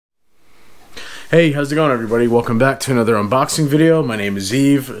Hey, how's it going, everybody? Welcome back to another unboxing video. My name is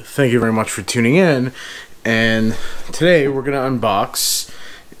Eve. Thank you very much for tuning in. And today we're going to unbox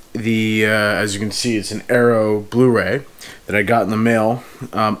the, as you can see, it's an Arrow Blu-ray that I got in the mail.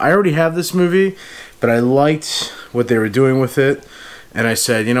 I already have this movie, but I liked what they were doing with it. And I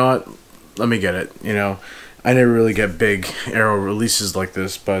said, you know what, let me get it. You know, I never really get big Arrow releases like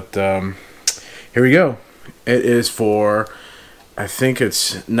this, but here we go. It is for, I think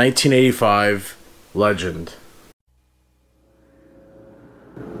it's 1985 Legend.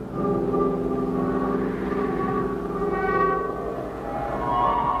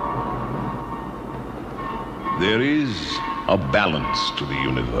 There is a balance to the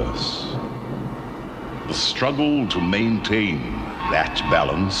universe. The struggle to maintain that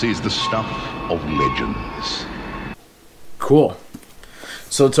balance is the stuff of legends. Cool.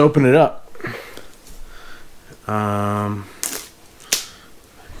 So let's open it up.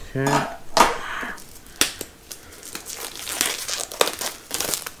 Okay.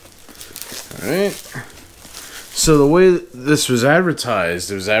 Alright. So the way this was advertised,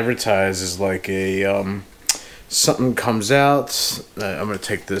 it was advertised as like a, something comes out. I'm going to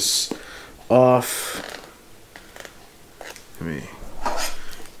take this off. Let me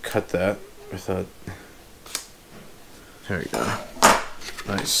cut that. I thought. There we go.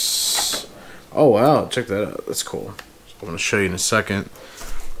 Nice. Oh wow, check that out. That's cool. I'm going to show you in a second.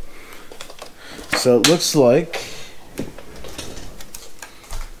 So it looks like,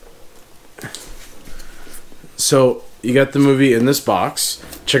 so you got the movie in this box.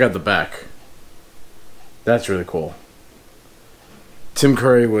 Check out the back. That's really cool. Tim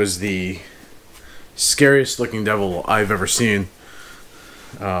Curry was the scariest looking devil I've ever seen.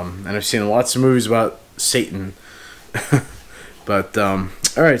 And I've seen lots of movies about Satan. But,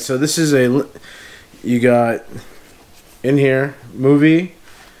 alright, so this is you got in here, movie.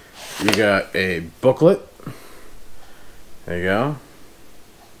 You got a booklet. There you go.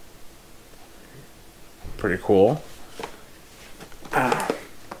 Pretty cool.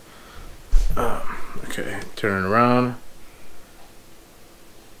 Okay, turn it around.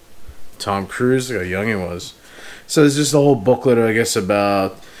 Tom Cruise, look how young he was. So there's just a whole booklet, I guess,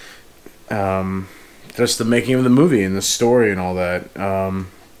 about just the making of the movie and the story and all that. And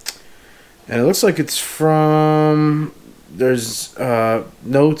it looks like it's from, there's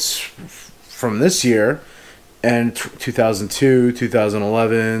notes from this year and 2002,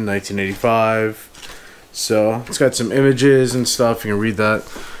 2011, 1985. So it's got some images and stuff. You can read that.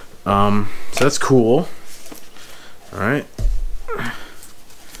 So that's cool. Alright.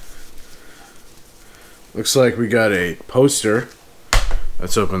 Looks like we got a poster.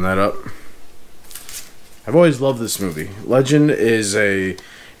 Let's open that up. I've always loved this movie. Legend is a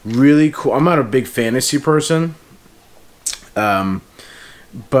really cool... I'm not a big fantasy person. But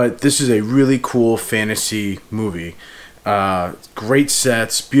this is a really cool fantasy movie. Great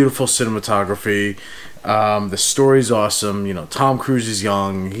sets, beautiful cinematography. The story's awesome. You know, Tom Cruise is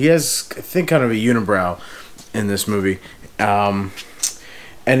young. He has, I think, kind of a unibrow in this movie. And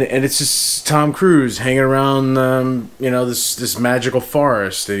it's just Tom Cruise hanging around, you know, this magical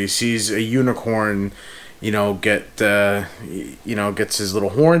forest, and he sees a unicorn, you know, gets his little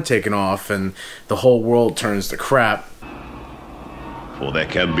horn taken off, and the whole world turns to crap. For there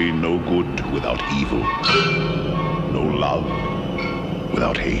can be no good without evil, no love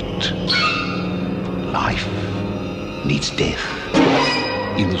without hate. Life needs death.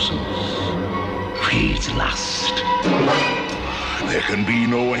 Innocence breeds lust. There can be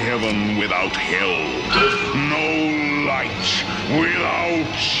no heaven without hell, no light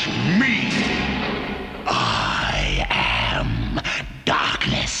without me. I am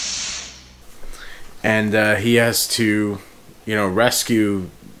darkness. And he has to, you know, rescue,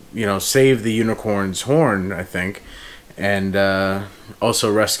 you know, save the unicorn's horn, I think, and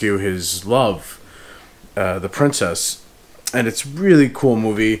also rescue his love, the princess. And it's a really cool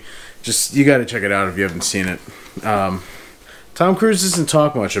movie. Just, you got to check it out if you haven't seen it. Tom Cruise doesn't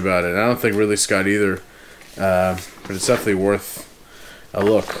talk much about it. I don't think Ridley Scott either, but it's definitely worth a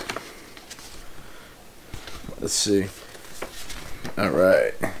look. Let's see.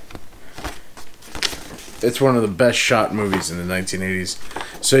 Alright. It's one of the best shot movies in the 1980s.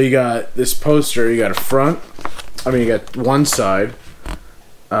 So you got this poster, you got a front, you got one side,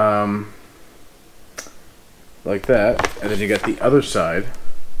 like that, and then you got the other side.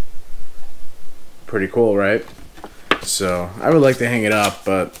 Pretty cool, right? So, I would like to hang it up,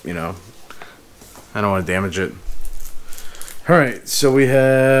 but, you know, I don't want to damage it. Alright, so we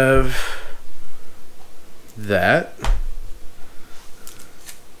have that.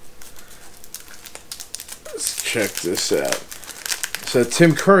 Let's check this out. So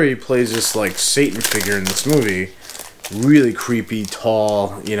Tim Curry plays this like Satan figure in this movie. Really creepy,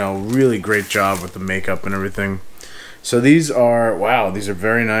 tall, you know, really great job with the makeup and everything. So these are, wow, these are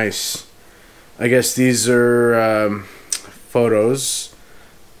very nice. I guess these are photos.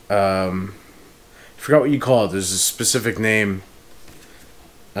 I forgot what you call it. There's a specific name.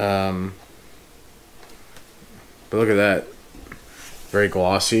 But look at that. Very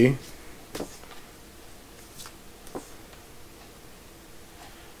glossy.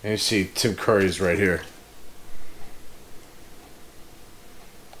 And you see Tim Curry's right here.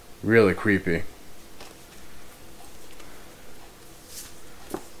 Really creepy.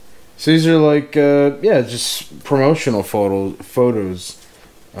 So these are like, yeah, just promotional photos.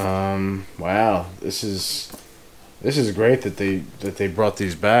 Wow, this is great that they brought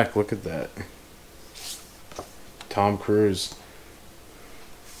these back. Look at that. Tom Cruise.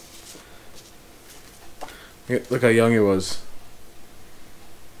 Look how young he was.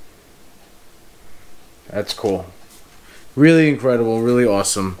 That's cool. Really incredible, really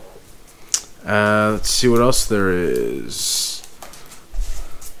awesome. Let's see what else there is.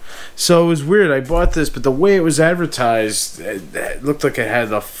 So it was weird. I bought this, but the way it was advertised, it looked like it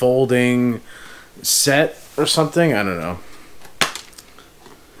had a folding set or something. I don't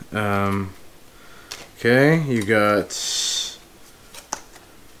know. Okay, you got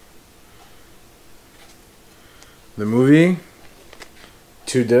the movie,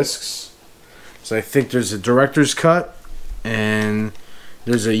 2 discs. So I think there's a director's cut, and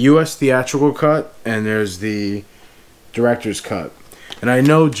there's a U.S. theatrical cut, and there's the director's cut. And I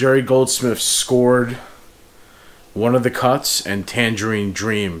know Jerry Goldsmith scored one of the cuts, and Tangerine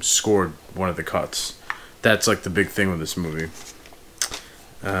Dream scored one of the cuts. That's like the big thing with this movie.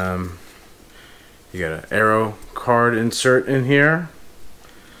 You got an arrow card insert in here.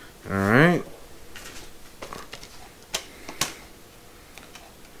 Alright.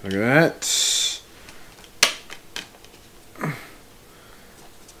 Look at that.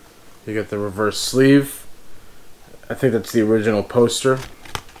 You got the reverse sleeve. I think that's the original poster.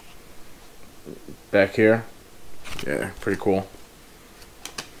 Back here. Yeah, pretty cool.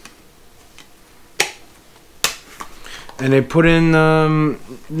 And they put in,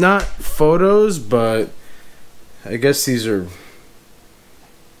 not photos, but I guess these are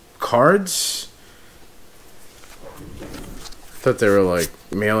cards. I thought they were like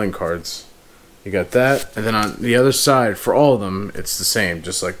mailing cards. You got that, and then on the other side, for all of them, it's the same,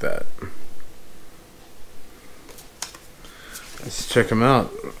 just like that. Let's check them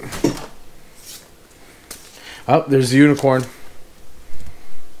out. Oh, there's the unicorn.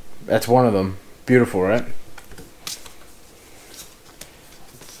 That's one of them. Beautiful, right?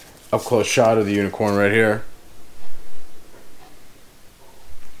 Up close shot of the unicorn right here.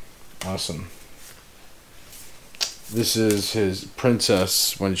 Awesome. This is his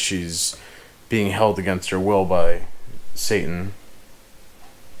princess when she's being held against her will by Satan.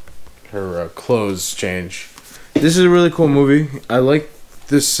 Her clothes change. This is a really cool movie. I like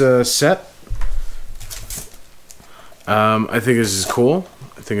this set. I think this is cool.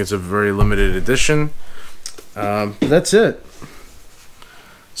 I think it's a very limited edition. That's it.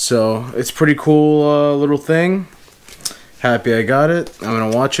 So it's pretty cool little thing. Happy I got it. I'm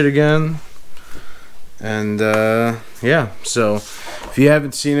gonna watch it again. And yeah, so if you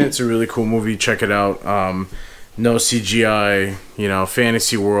haven't seen it, it's a really cool movie. Check it out. No CGI, you know,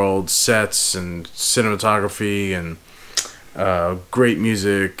 fantasy world sets and cinematography and great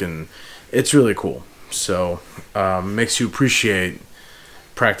music, and it's really cool. So makes you appreciate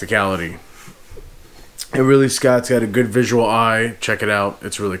practicality. And really, Scott's got a good visual eye. Check it out.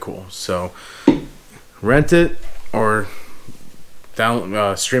 It's really cool. So rent it or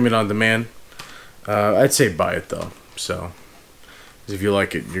stream it on demand. I'd say buy it though. So if you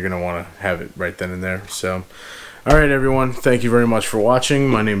like it, you're gonna want to have it right then and there. So all right, everyone, thank you very much for watching.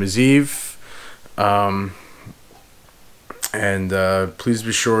 My name is Eve, and please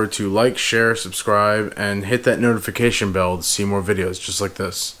be sure to like, share, subscribe, and hit that notification bell to see more videos just like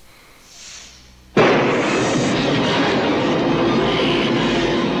this.